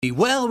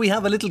Well, we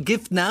have a little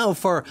gift now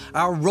for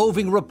our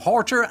roving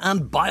reporter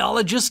and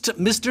biologist,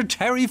 Mr.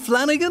 Terry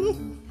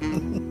Flanagan.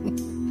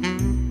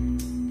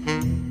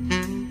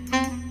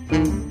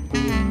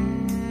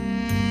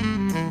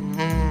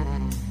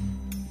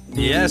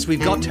 Yes,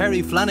 we've got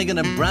Terry Flanagan,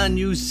 a brand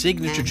new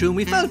signature tune.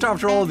 We felt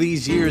after all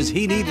these years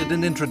he needed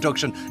an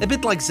introduction, a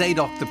bit like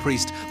Zadok the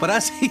priest. But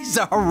as he's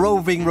our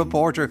roving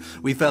reporter,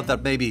 we felt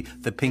that maybe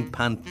the Pink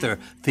Panther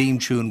theme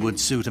tune would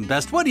suit him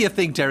best. What do you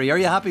think, Terry? Are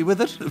you happy with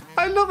it?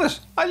 I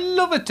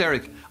love it,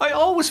 Derek. I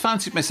always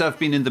fancied myself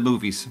being in the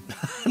movies.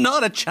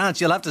 Not a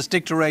chance. You'll have to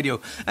stick to radio.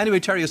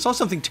 Anyway, Terry, I saw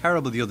something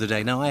terrible the other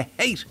day. Now, I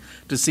hate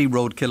to see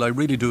roadkill. I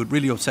really do. It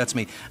really upsets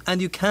me.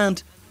 And you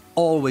can't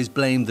always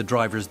blame the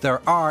drivers.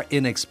 There are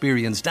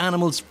inexperienced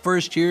animals,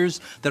 first years,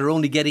 that are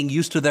only getting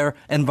used to their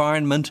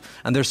environment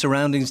and their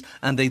surroundings,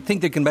 and they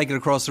think they can make it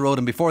across the road,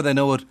 and before they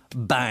know it,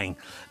 bang,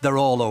 they're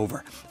all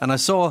over. And I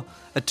saw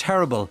a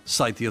terrible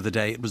sight the other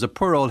day. It was a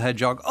poor old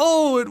hedgehog.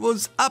 Oh, it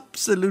was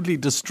absolutely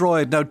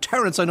destroyed. Now,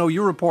 Terence, I know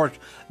your report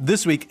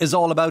this week is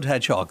all about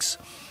hedgehogs.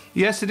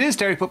 Yes, it is,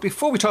 Derek. But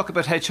before we talk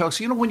about hedgehogs,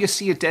 you know, when you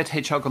see a dead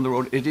hedgehog on the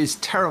road, it is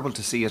terrible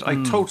to see it.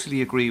 I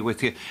totally agree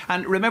with you.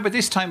 And remember,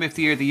 this time of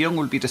the year, the young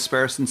will be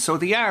dispersing, so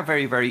they are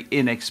very, very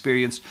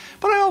inexperienced.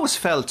 But I always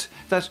felt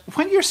that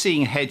when you're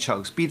seeing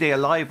hedgehogs, be they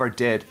alive or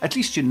dead, at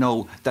least you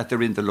know that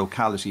they're in the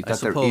locality,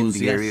 that they're in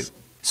the area.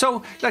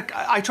 So,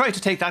 I try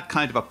to take that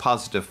kind of a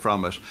positive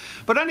from it.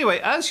 But anyway,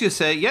 as you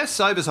say,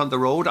 yes, I was on the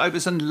road. I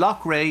was in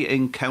Loughrea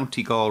in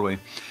County Galway.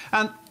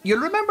 And you'll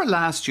remember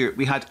last year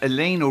we had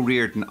Elaine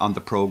O'Riordan on the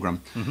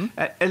programme.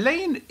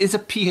 Elaine is a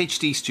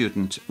PhD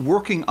student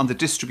working on the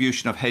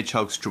distribution of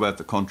hedgehogs throughout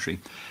the country.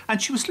 And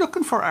she was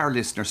looking for our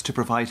listeners to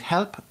provide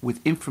help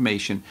with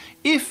information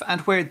if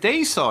and where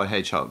they saw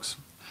hedgehogs.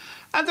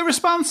 And the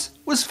response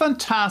was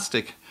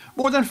fantastic.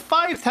 More than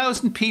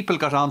 5,000 people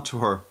got on to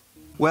her.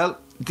 Well,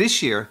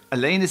 this year,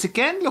 Elaine is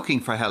again looking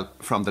for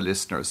help from the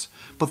listeners.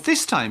 But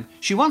this time,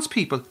 she wants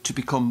people to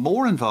become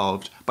more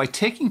involved by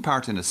taking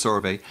part in a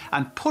survey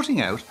and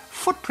putting out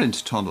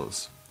footprint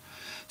tunnels.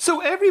 So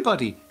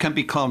everybody can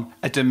become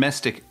a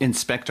domestic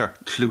Inspector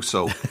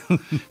Clouseau.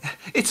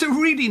 It's a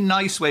really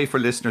nice way for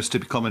listeners to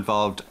become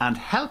involved and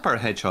help our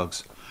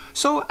hedgehogs.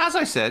 So, as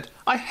I said,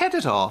 I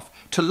headed off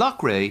to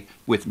Loughrea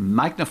with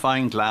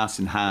magnifying glass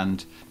in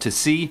hand to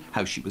see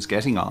how she was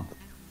getting on.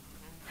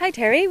 Hi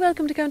Terry,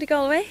 welcome to County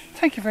Galway.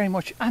 Thank you very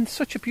much, and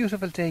such a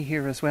beautiful day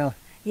here as well.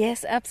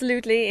 Yes,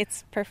 absolutely,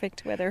 it's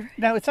perfect weather.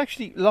 Now, it's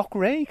actually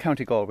Loughrea,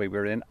 County Galway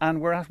we're in,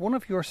 and we're at one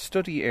of your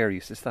study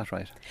areas, is that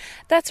right?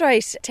 That's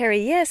right,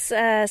 Terry, yes.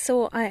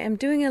 So I am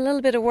doing a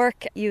little bit of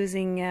work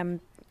using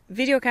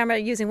video camera,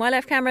 using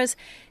wildlife cameras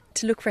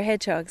to look for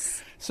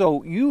hedgehogs.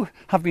 So you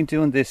have been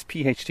doing this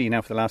PhD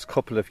now for the last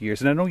couple of years,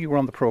 and I know you were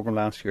on the programme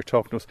last year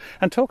talking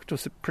to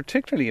us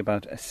particularly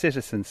about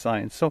citizen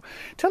science. So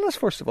tell us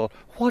first of all,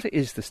 what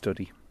is the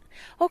study?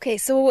 Okay,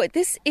 so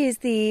this is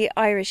the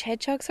Irish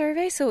Hedgehog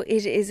Survey. So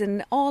it is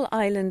an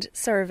all-island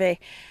survey,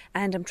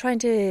 and I'm trying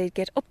to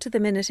get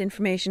up-to-the-minute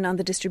information on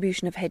the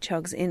distribution of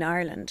hedgehogs in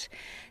Ireland.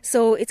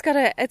 So it's got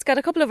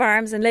a couple of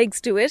arms and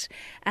legs to it.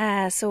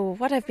 So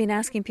what I've been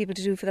asking people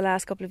to do for the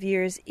last couple of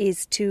years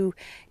is to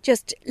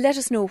just let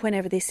us know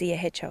whenever they see a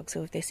hedgehog.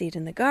 So if they see it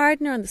in the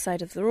garden or on the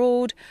side of the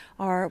road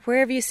or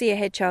wherever you see a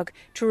hedgehog,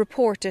 to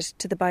report it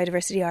to the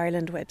Biodiversity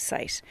Ireland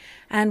website.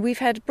 And we've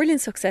had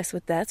brilliant success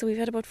with that. So we've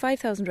had about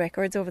 5,000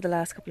 records over the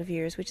last couple of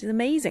years, which is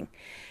amazing.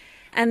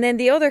 And then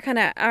the other kind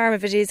of arm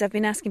of it is I've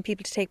been asking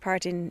people to take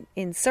part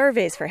in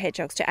surveys for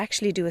hedgehogs, to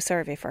actually do a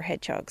survey for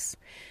hedgehogs.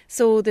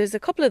 So there's a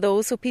couple of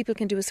those, so people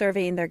can do a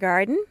survey in their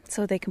garden,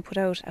 so they can put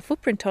out a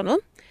footprint tunnel.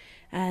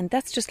 And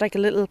that's just like a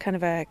little kind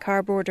of a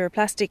cardboard or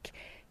plastic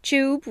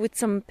tube with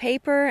some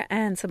paper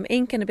and some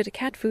ink and a bit of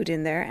cat food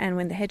in there, and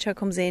when the hedgehog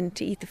comes in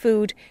to eat the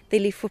food, they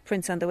leave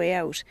footprints on the way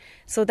out.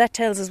 So that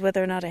tells us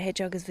whether or not a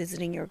hedgehog is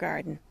visiting your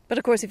garden. But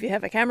of course, if you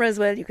have a camera as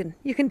well, you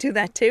can do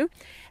that too.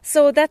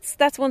 So that's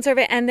one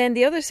survey. And then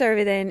the other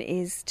survey then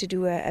is to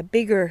do a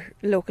bigger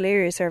local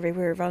area survey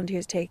where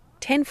volunteers take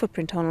 10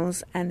 footprint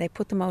tunnels and they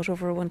put them out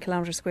over a 1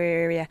 kilometre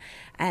square area,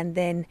 and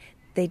then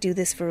they do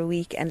this for a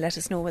week and let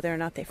us know whether or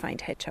not they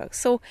find hedgehogs.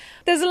 So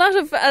there's a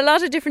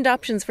lot of different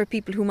options for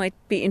people who might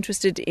be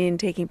interested in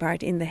taking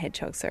part in the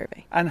hedgehog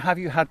survey. And have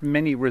you had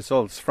many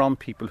results from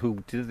people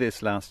who did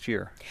this last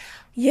year?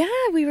 Yeah,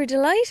 we were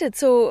delighted.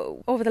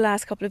 So over the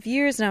last couple of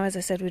years now, as I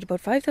said, we had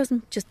about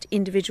 5,000 just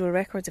individual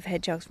records of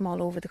hedgehogs from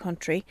all over the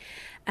country.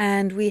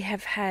 And we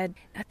have had,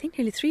 I think,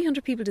 nearly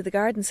 300 people do the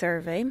garden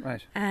survey.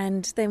 Right.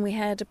 And then we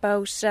had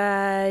about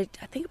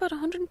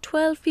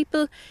 112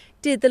 people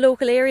did the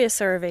local area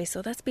survey.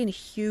 So that's been a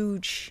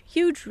huge,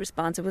 huge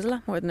response. It was a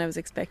lot more than I was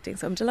expecting.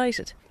 So I'm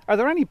delighted. Are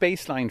there any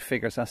baseline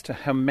figures as to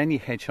how many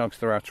hedgehogs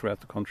there are throughout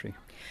the country?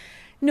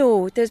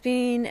 No, there's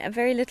been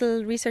very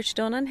little research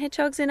done on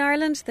hedgehogs in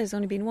Ireland. There's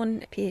only been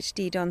one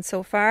PhD done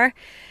so far.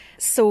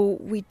 So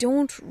we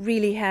don't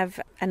really have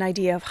an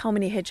idea of how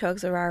many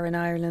hedgehogs there are in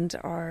Ireland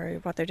or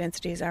what their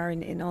densities are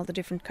in all the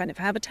different kind of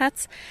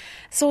habitats.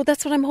 So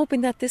that's what I'm hoping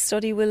that this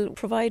study will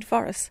provide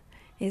for us.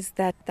 is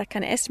that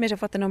kind of estimate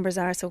of what the numbers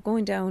are. So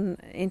going down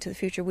into the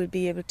future, we'll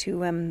be able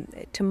to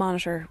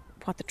monitor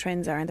what the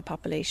trends are in the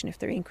population, if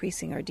they're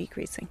increasing or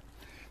decreasing.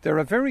 They're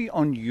a very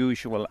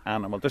unusual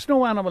animal. There's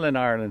no animal in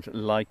Ireland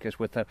like it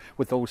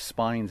with those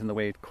spines and the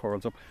way it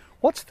curls up.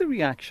 What's the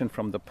reaction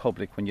from the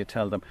public when you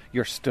tell them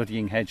you're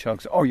studying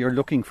hedgehogs or you're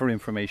looking for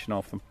information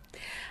off them?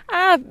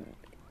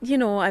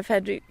 I've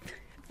had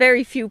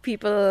very few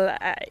people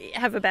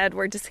have a bad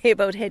word to say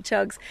about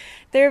hedgehogs.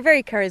 They're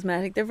very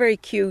charismatic, they're very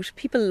cute,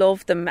 people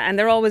love them, and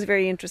they're always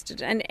very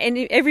interested. And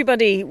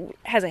everybody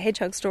has a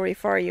hedgehog story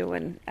for you,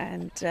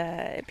 and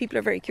people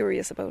are very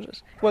curious about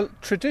it. Well,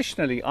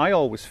 traditionally, I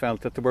always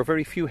felt that there were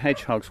very few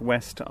hedgehogs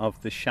west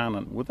of the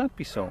Shannon. Would that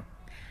be so?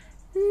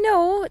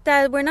 No,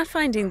 that we're not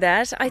finding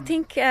that. I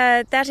think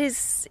that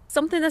is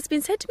something that's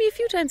been said to me a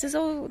few times, is,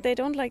 they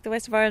don't like the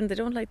west of Ireland, they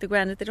don't like the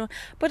Granite, they don't.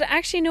 But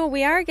actually, no,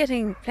 we are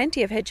getting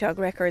plenty of hedgehog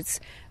records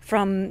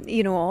from,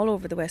 all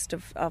over the west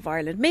of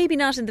Ireland. Maybe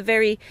not in the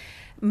very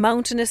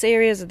mountainous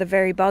areas or the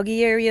very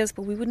boggy areas,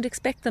 but we wouldn't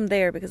expect them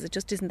there because it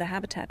just isn't the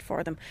habitat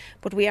for them.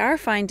 But we are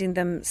finding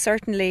them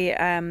certainly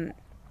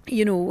in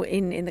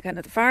the kind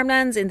of the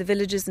farmlands, in the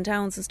villages and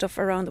towns and stuff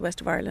around the west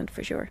of Ireland,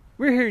 for sure.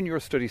 We're here in your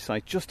study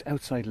site just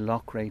outside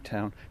Loughrea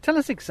town. Tell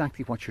us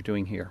exactly what you're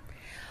doing here.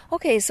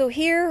 Okay, so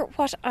here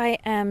what I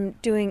am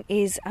doing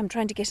is I'm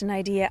trying to get an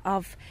idea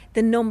of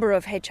the number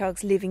of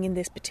hedgehogs living in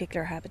this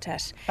particular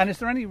habitat. And is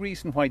there any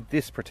reason why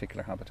this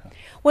particular habitat?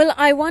 Well,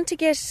 I want to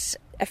get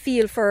a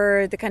feel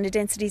for the kind of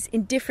densities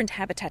in different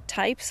habitat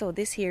types. So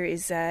this here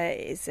is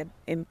a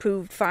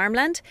improved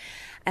farmland,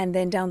 and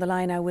then down the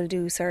line I will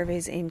do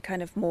surveys in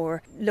kind of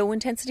more low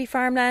intensity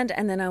farmland,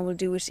 and then I will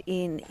do it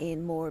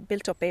in more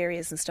built up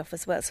areas and stuff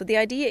as well. So the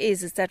idea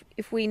is that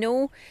if we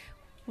know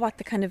what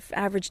the kind of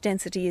average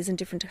density is in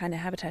different kind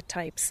of habitat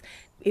types,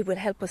 it will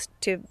help us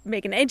to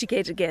make an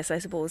educated guess, I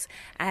suppose,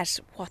 at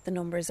what the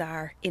numbers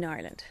are in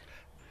Ireland.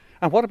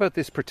 And what about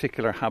this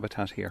particular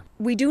habitat here?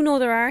 We do know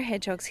there are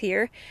hedgehogs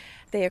here.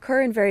 They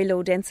occur in very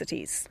low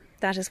densities.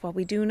 That is what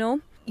we do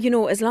know.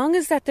 As long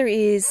as that there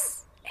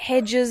is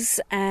hedges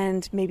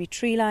and maybe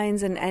tree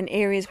lines and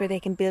areas where they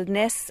can build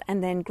nests,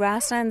 and then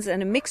grasslands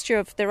and a mixture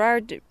of, there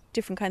are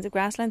different kinds of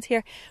grasslands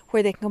here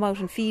where they can come out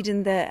and feed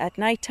at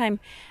night time.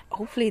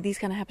 Hopefully these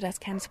kind of habitats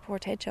can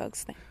support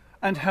hedgehogs then.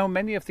 And how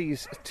many of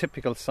these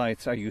typical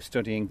sites are you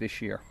studying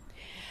this year?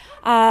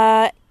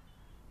 There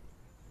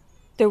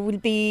will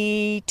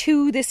be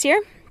 2 this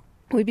year.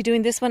 We'll be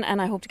doing this one,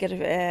 and I hope to get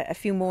a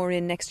few more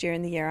in next year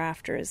and the year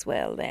after as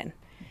well then.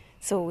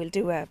 So we'll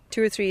do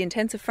 2 or 3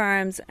 intensive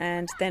farms,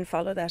 and then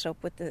follow that up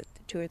with the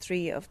 2 or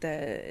 3 of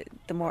the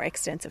more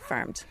extensive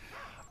farms.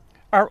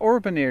 Are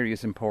urban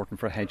areas important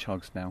for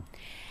hedgehogs now?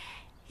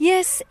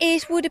 Yes,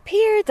 it would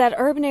appear that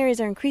urban areas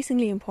are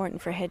increasingly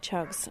important for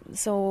hedgehogs.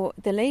 So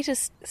the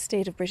latest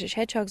State of British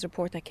Hedgehogs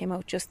report that came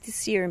out just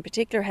this year in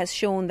particular has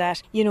shown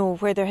that,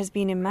 where there has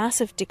been a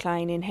massive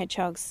decline in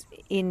hedgehogs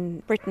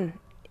in Britain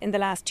in the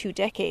last 2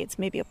 decades,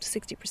 maybe up to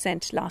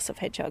 60% loss of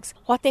hedgehogs.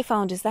 What they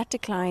found is that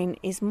decline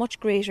is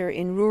much greater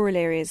in rural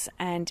areas,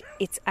 and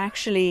it's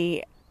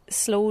actually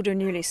slowed or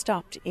nearly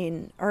stopped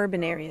in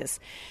urban areas.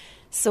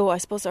 So I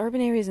suppose urban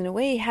areas in a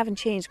way haven't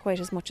changed quite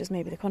as much as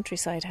maybe the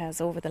countryside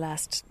has over the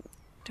last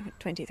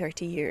 20,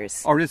 30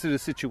 years. Or is it a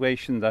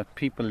situation that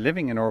people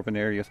living in urban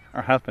areas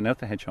are helping out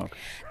the hedgehog?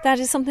 That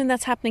is something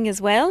that's happening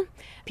as well.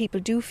 People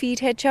do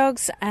feed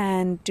hedgehogs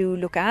and do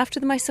look after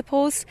them, I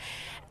suppose.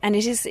 And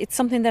it's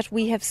something that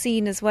we have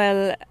seen as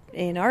well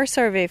in our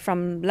survey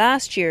from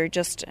last year,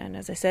 and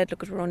as I said,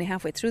 look, we're only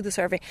halfway through the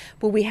survey,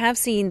 but we have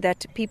seen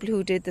that people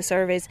who did the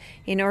surveys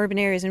in urban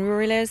areas and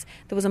rural areas,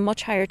 there was a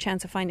much higher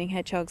chance of finding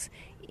hedgehogs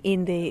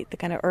in the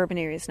kind of urban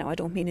areas. Now, I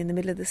don't mean in the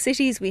middle of the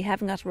cities. We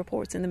haven't got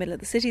reports in the middle of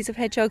the cities of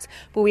hedgehogs,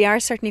 but we are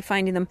certainly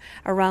finding them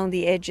around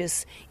the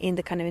edges in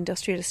the kind of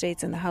industrial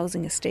estates and the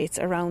housing estates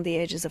around the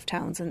edges of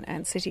towns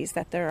and cities,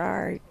 that there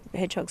are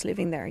hedgehogs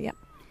living there, yeah.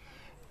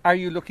 Are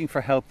you looking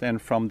for help then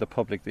from the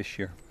public this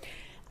year?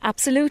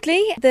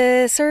 Absolutely.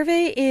 The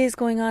survey is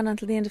going on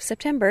until the end of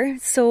September,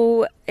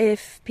 so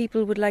if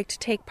people would like to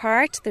take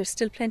part, there's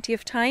still plenty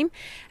of time.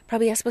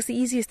 Probably, I suppose, the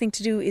easiest thing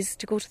to do is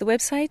to go to the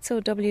website,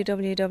 so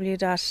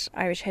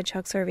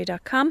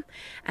www.irishhedgehogsurvey.com,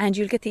 and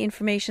you'll get the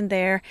information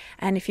there.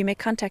 And if you make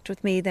contact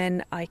with me,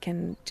 then I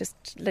can just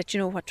let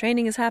you know what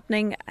training is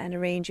happening and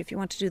arrange. If you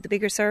want to do the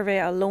bigger survey,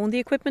 I'll loan the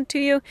equipment to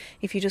you.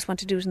 If you just want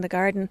to do it in the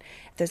garden,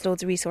 there's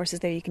loads of resources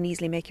there. You can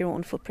easily make your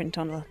own footprint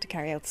tunnel to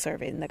carry out the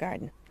survey in the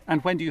garden.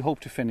 And when do you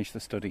hope to finish the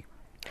study?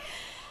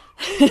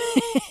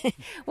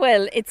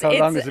 Well, how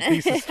long is a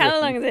piece of string? How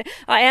long is it?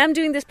 I am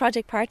doing this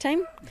project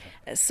part-time,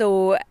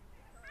 so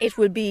it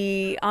will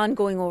be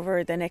ongoing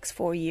over the next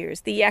 4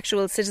 years. The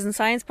actual citizen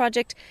science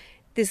project,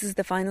 this is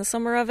the final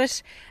summer of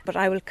it, but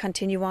I will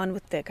continue on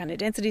with the kind of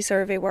density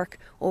survey work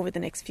over the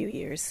next few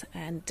years,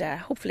 and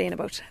hopefully in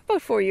about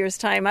 4 years'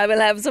 time I will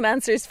have some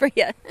answers for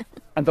you.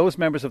 And those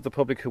members of the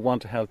public who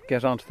want to help,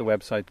 get onto the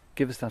website.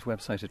 Give us that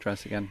website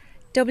address again.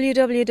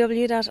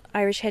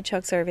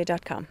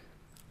 www.irishhedgehogsurvey.com.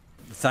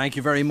 Thank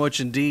you very much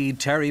indeed,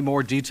 Terry.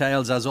 More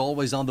details as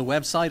always on the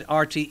website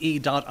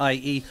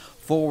rte.ie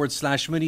facebook.com/Mini